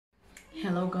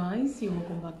Hello guys, you're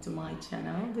welcome back to my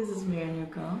channel. This is Miriam, your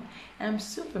girl, and I'm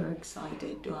super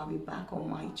excited to have you back on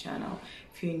my channel.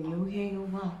 If you're new here, you're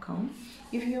welcome.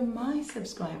 If you're my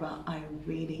subscriber, I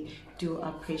really do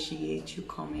appreciate you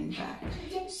coming back.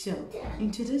 So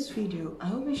in today's video,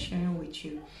 I will be sharing with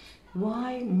you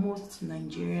why most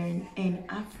Nigerian and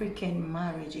African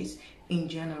marriages in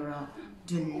general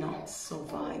do not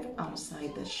survive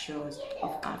outside the shores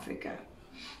of Africa.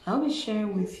 I'll be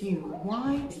sharing with you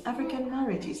why African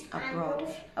marriages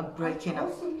abroad are breaking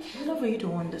up. In order for you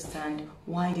to understand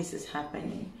why this is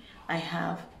happening, I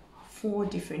have 4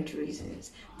 different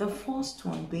reasons. The first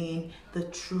one being the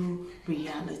true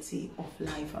reality of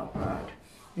life abroad.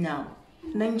 Now,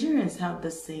 Nigerians have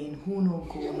the saying, who no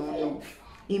go, no know.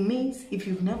 It means if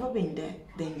you've never been there,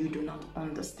 then you do not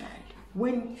understand.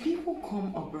 When people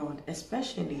come abroad,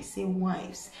 especially say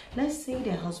wives, let's say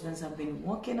their husbands have been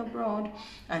working abroad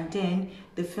and then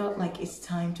they felt like it's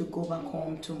time to go back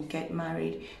home to get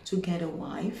married, to get a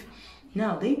wife.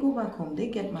 Now they go back home, they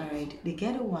get married, they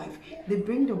get a wife, they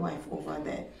bring the wife over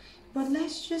there. But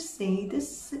let's just say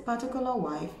this particular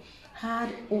wife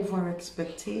had over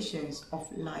expectations of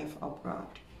life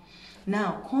abroad.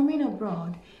 Now coming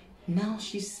abroad, now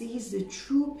she sees the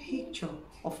true picture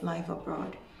of life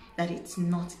abroad. That it's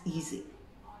not easy,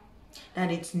 that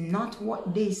it's not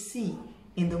what they see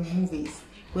in the movies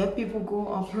where people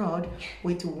go abroad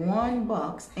with 1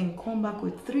 box and come back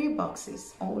with 3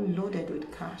 boxes all loaded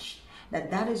with cash.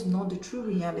 That is not the true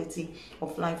reality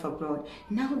of life abroad.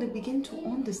 Now they begin to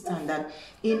understand that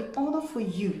in order for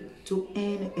you to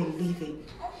earn a living,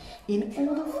 in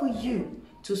order for you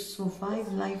to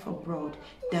survive life abroad,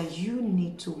 that you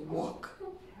need to work,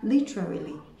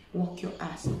 literally work your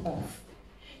ass off.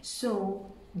 So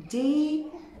they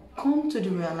come to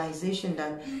the realization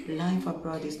that life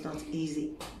abroad is not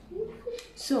easy.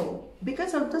 So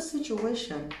because of this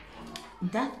situation,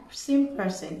 that same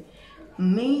person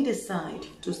may decide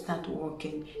to start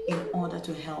working in order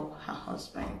to help her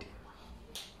husband.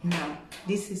 Now,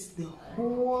 this is the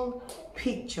whole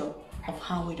picture of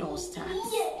how it all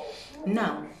starts.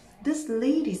 Now, this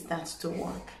lady starts to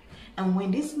work. And when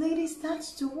this lady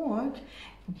starts to work,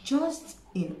 just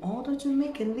in order to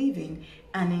make a living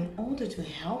and in order to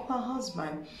help her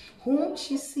husband, whom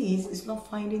she sees is not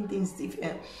finding things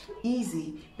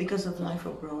easy because of life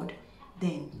abroad,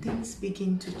 then things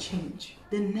begin to change.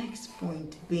 The next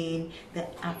point being the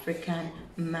African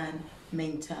man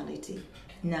mentality.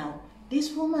 Now,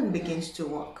 this woman begins to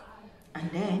work and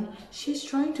then she's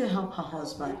trying to help her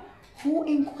husband, who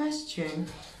in question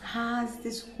has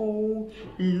this whole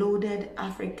loaded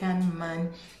African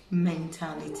man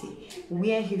mentality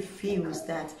where he feels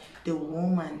that the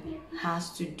woman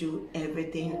has to do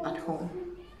everything at home.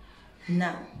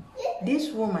 Now,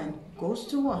 this woman goes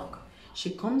to work,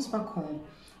 she comes back home,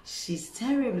 she's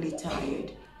terribly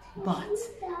tired, but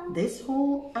this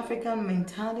whole African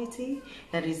mentality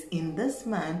that is in this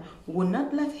man will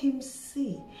not let him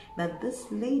see that this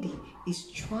lady is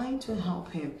trying to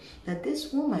help him, that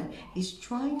this woman is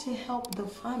trying to help the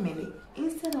family.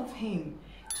 Instead of him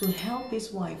to help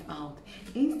his wife out,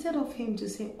 instead of him to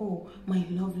say, oh, my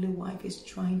lovely wife is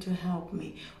trying to help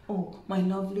me, oh, my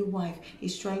lovely wife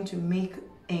is trying to make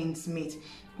ends meet,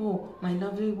 oh, my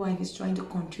lovely wife is trying to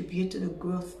contribute to the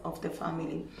growth of the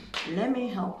family, let me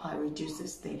help her reduce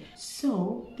this thing.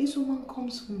 So this woman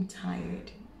comes home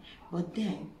tired, but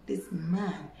then this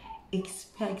man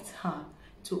expects her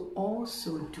to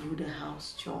also do the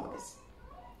house chores.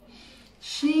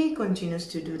 She continues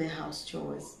to do the house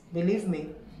chores. Believe me,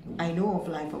 I know of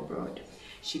life abroad.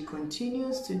 She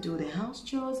continues to do the house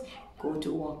chores, go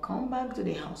to work, come back to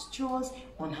the house chores.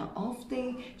 On her off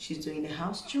day, she's doing the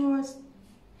house chores.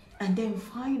 And then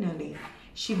finally,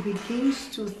 she begins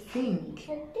to think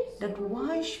that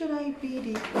why should I be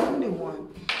the only one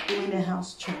doing the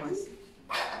house chores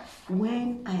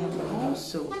when I am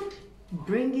also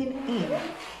bringing in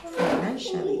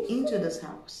financially into this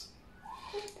house?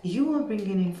 You are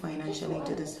bringing in financially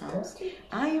into this house.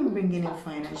 I am bringing in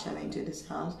financially into this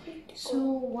house. So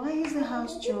why is the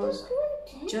house chores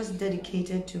just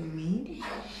dedicated to me?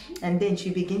 And then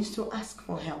she begins to ask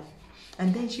for help.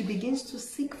 And then she begins to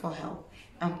seek for help.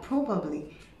 And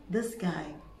probably this guy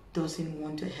doesn't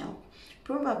want to help.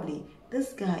 Probably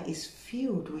this guy is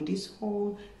filled with this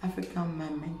whole African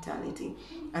man mentality.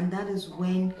 And that is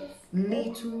when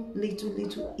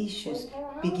little issues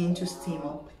begin to steam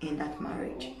up in that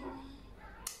marriage.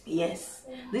 Yes,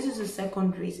 this is the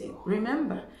second reason.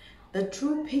 Remember, the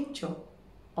true picture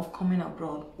of coming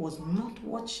abroad was not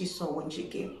what she saw when she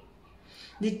came.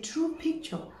 The true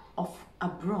picture of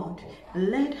abroad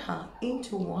led her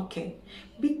into working,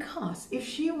 because if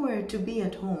she were to be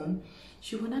at home,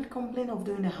 she would not complain of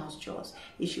doing the house chores.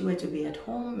 If she were to be at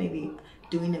home, maybe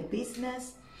doing a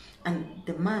business, and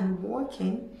the man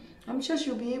working, I'm sure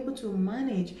she'll be able to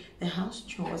manage the house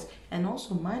chores and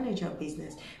also manage her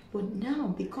business. But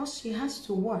now, because she has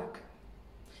to work,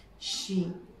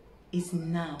 she is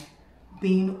now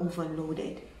being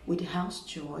overloaded with house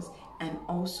chores and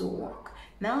also work.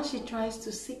 Now she tries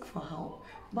to seek for help,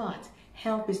 but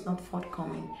help is not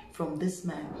forthcoming from this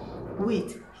man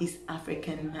with his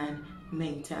African man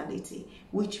mentality,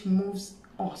 which moves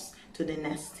us to the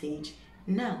next stage.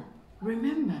 Now,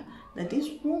 remember that this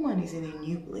woman is in a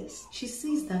new place. She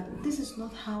sees that this is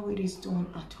not how it is done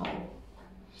at all.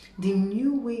 The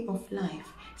new way of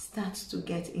life starts to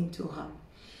get into her.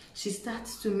 She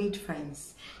starts to meet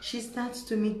friends. She starts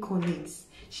to meet colleagues.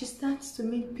 She starts to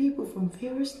meet people from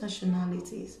various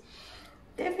nationalities.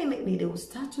 Definitely they will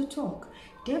start to talk.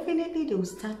 Definitely they will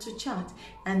start to chat.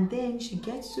 And then she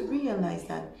gets to realize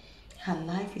that her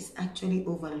life is actually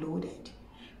overloaded.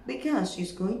 Because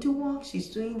she's going to work, she's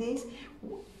doing this.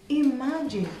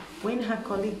 Imagine when her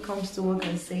colleague comes to work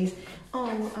and says,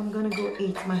 oh, I'm going to go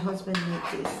eat, my husband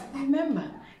made this. Remember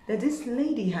that this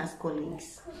lady has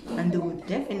colleagues, and they will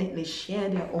definitely share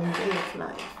their own way of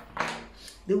life.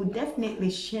 They will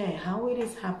definitely share how it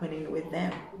is happening with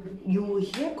them. You will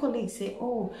hear colleagues say,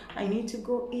 oh, I need to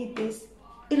go eat this.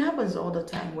 It happens all the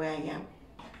time where I am.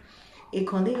 A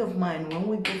colleague of mine, when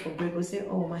we go for break, will say,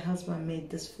 oh, my husband made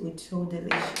this food so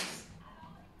delicious.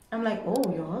 I'm like,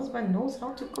 oh, your husband knows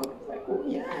how to cook? I'm like, oh,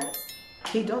 yes.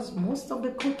 He does most of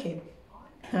the cooking.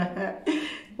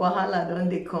 Wahala, don't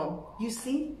they come? You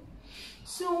see?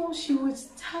 So she would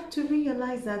start to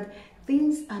realize that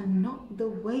things are not the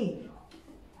way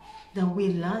that we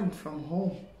learn from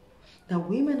home. That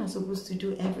women are supposed to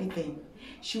do everything.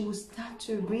 She will start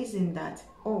to reason that,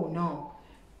 oh no,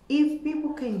 if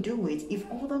people can do it, if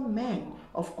other men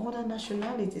of other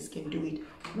nationalities can do it,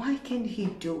 why can't he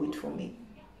do it for me?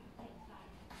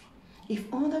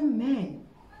 If other men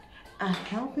are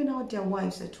helping out their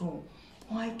wives at home,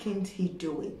 why can't he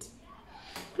do it?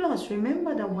 Plus,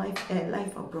 remember that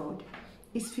life abroad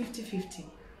is 50-50.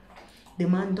 The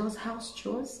man does house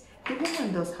chores, the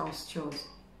woman does house chores.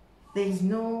 There is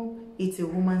no, it's a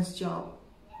woman's job,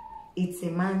 it's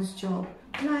a man's job.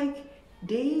 Like,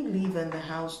 they live in the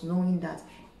house knowing that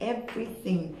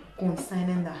everything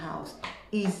concerning the house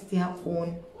is their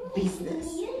own business.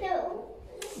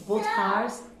 Both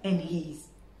hers and his.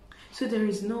 So there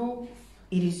is no,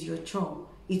 it is your job,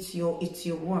 it's your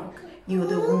work. You're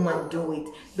the woman, do it.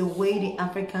 The way the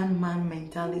African man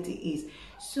mentality is.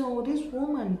 So this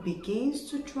woman begins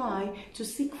to try to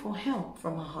seek for help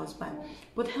from her husband,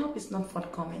 but help is not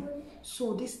forthcoming.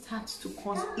 So this starts to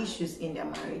cause issues in their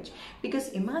marriage. Because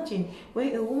imagine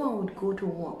where a woman would go to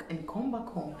work and come back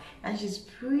home and she's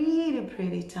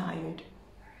pretty tired,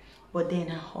 but then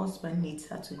her husband needs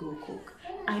her to go cook.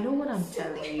 I know what I'm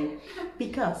telling you,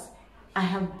 because I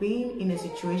have been in a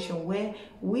situation where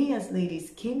we as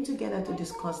ladies came together to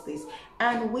discuss this,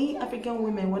 and we African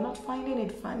women were not finding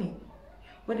it funny.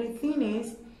 But the thing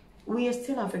is, we are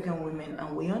still African women,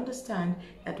 and we understand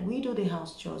that we do the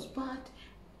house chores, but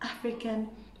African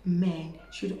men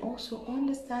should also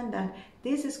understand that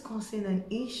this is causing an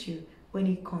issue when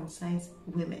it concerns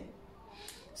women.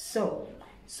 So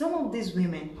some of these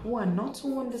women who are not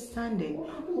so understanding,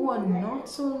 who are not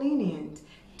so lenient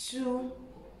to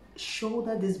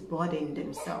shoulder this burden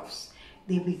themselves,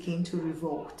 they begin to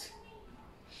revolt.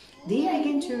 They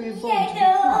begin to revolt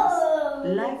because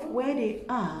life where they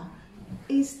are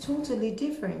is totally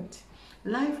different.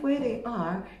 Life where they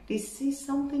are, they see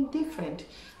something different.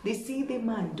 They see the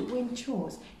man doing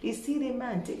chores. They see the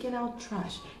man taking out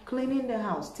trash, cleaning the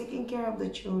house, taking care of the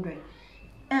children.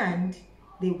 And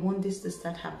they want this to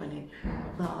start happening,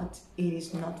 but it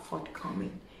is not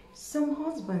forthcoming. Some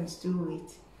husbands do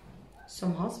it.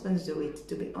 Some husbands do it,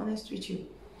 to be honest with you.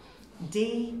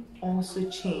 They also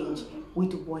change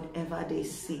with whatever they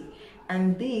see.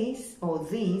 And these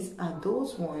are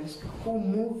those ones who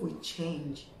move with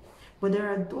change. But there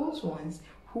are those ones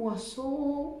who are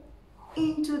so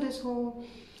into this whole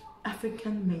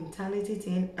African mentality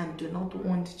thing and do not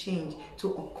want change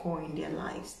to occur in their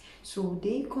lives. So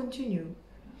they continue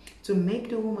to make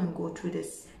the woman go through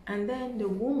this. And then the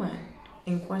woman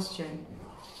in question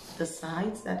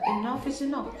decides that enough is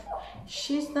enough.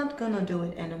 She's not gonna do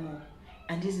it anymore.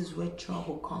 And this is where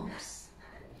trouble comes.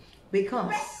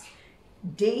 Because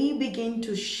they begin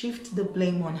to shift the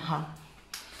blame on her.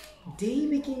 They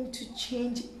begin to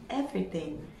change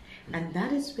everything. And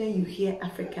that is where you hear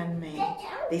African men,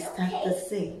 they start to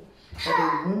say,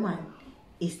 that the woman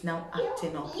is now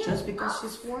acting up just because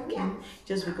she's working,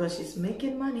 just because she's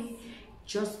making money,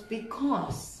 just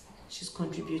because she's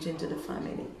contributing to the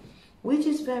family, which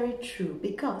is very true,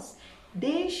 because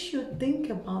they should think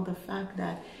about the fact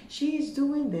that she is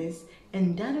doing this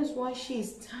and that is why she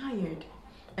is tired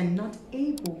and not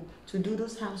able to do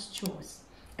those house chores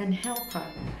and help her.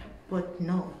 But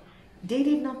no, they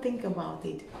did not think about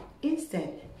it.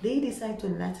 Instead, they decide to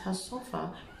let her suffer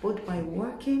both by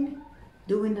working,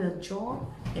 doing the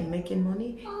job and making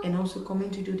money, and also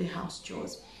coming to do the house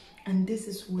chores. And this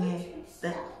is where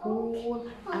the whole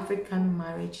African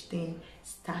marriage thing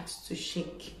starts to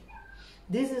shake.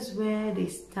 This is where they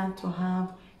start to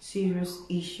have serious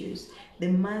issues. The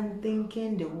man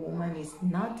thinking the woman is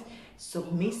not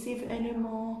submissive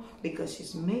anymore because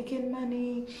she's making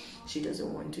money, she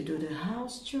doesn't want to do the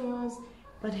house chores,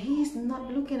 but he's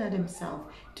not looking at himself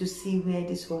to see where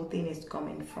this whole thing is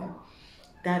coming from.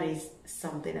 That is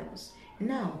something else.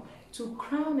 Now, to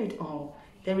crown it all,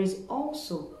 there is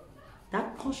also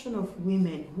that portion of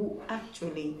women who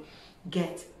actually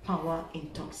get power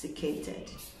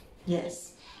intoxicated.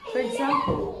 Yes. For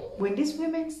example, when these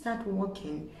women start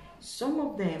working, some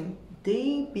of them,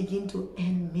 they begin to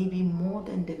earn maybe more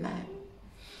than the man.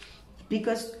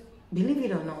 Because, believe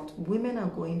it or not, women are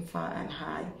going far and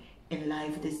high in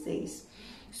life these days.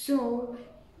 So,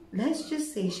 let's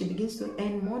just say she begins to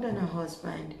earn more than her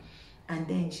husband, and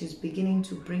then she's beginning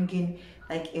to bring in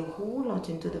like a whole lot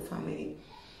into the family.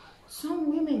 Some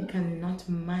women cannot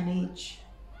manage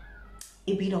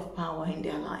a bit of power in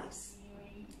their lives.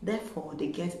 Therefore, they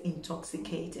get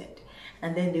intoxicated,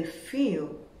 and then they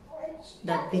feel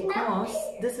that because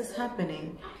this is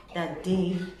happening, that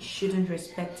they shouldn't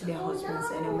respect their husbands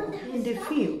anymore. And they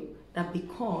feel that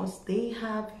because they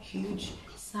have huge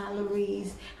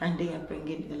salaries and they are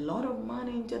bringing a lot of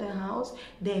money into the house,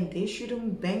 then they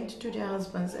shouldn't bend to their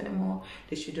husbands anymore.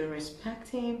 They shouldn't respect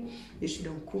him. They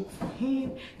shouldn't cook for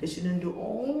him. They shouldn't do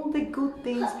all the good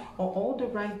things or all the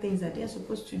right things that they're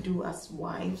supposed to do as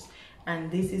wives.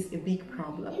 And this is a big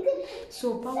problem.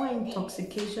 So power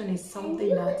intoxication is something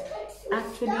that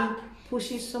actually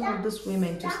pushes some of those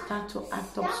women to start to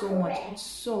act up so much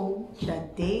so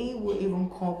that they will even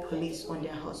call police on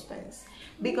their husbands.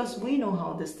 Because we know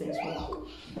how these things work.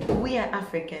 We are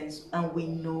Africans and we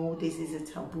know this is a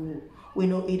taboo. We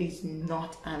know it is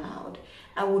not allowed.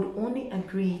 I would only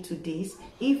agree to this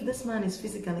if this man is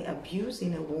physically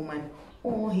abusing a woman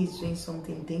or he's doing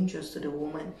something dangerous to the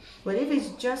woman. But if it's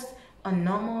just a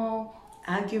normal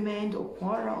argument or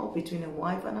quarrel between a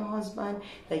wife and a husband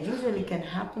that usually can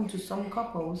happen to some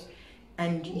couples,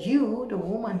 and you, the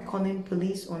woman, calling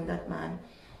police on that man,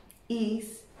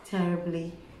 is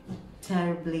terribly,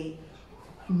 terribly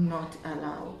not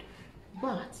allowed.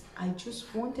 But I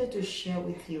just wanted to share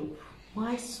with you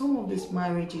why some of these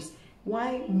marriages,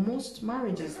 why most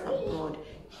marriages abroad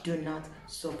do not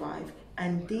survive.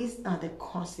 And these are the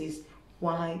causes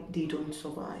why they don't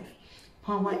survive.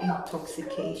 Power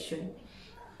intoxication,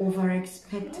 over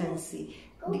expectancy.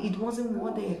 It wasn't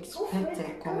what they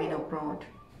expected coming abroad.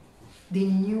 The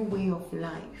new way of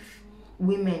life.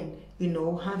 Women,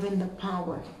 having the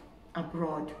power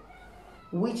abroad,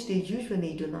 which they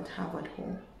usually do not have at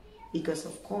home. Because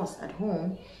of course, at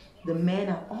home, the men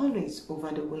are always over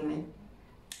the women.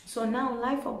 So now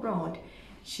life abroad,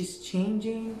 she's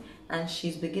changing and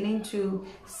she's beginning to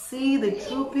see the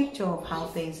true picture of how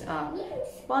things are.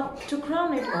 But to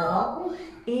crown it all,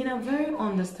 in a very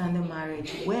understanding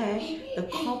marriage where the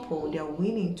couple, they're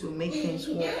willing to make things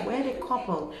work, where the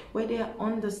couple, where they are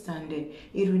understanding,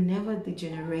 it will never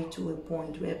degenerate to a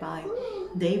point whereby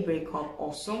they break up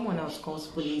or someone else calls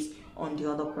police on the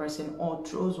other person or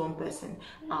throws one person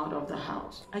out of the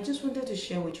house. I just wanted to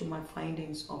share with you my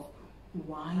findings of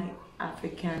why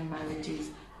African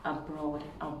marriages abroad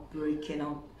are breaking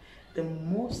up. The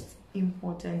most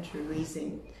important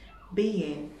reason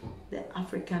being the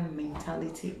African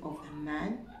mentality of the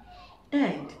man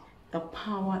and the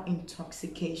power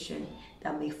intoxication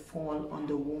that may fall on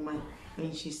the woman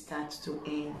when she starts to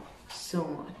earn so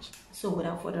much. So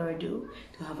without further ado,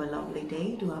 to have a lovely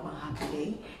day, to have a happy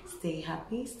day, stay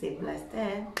happy, stay blessed,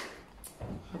 and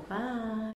bye-bye.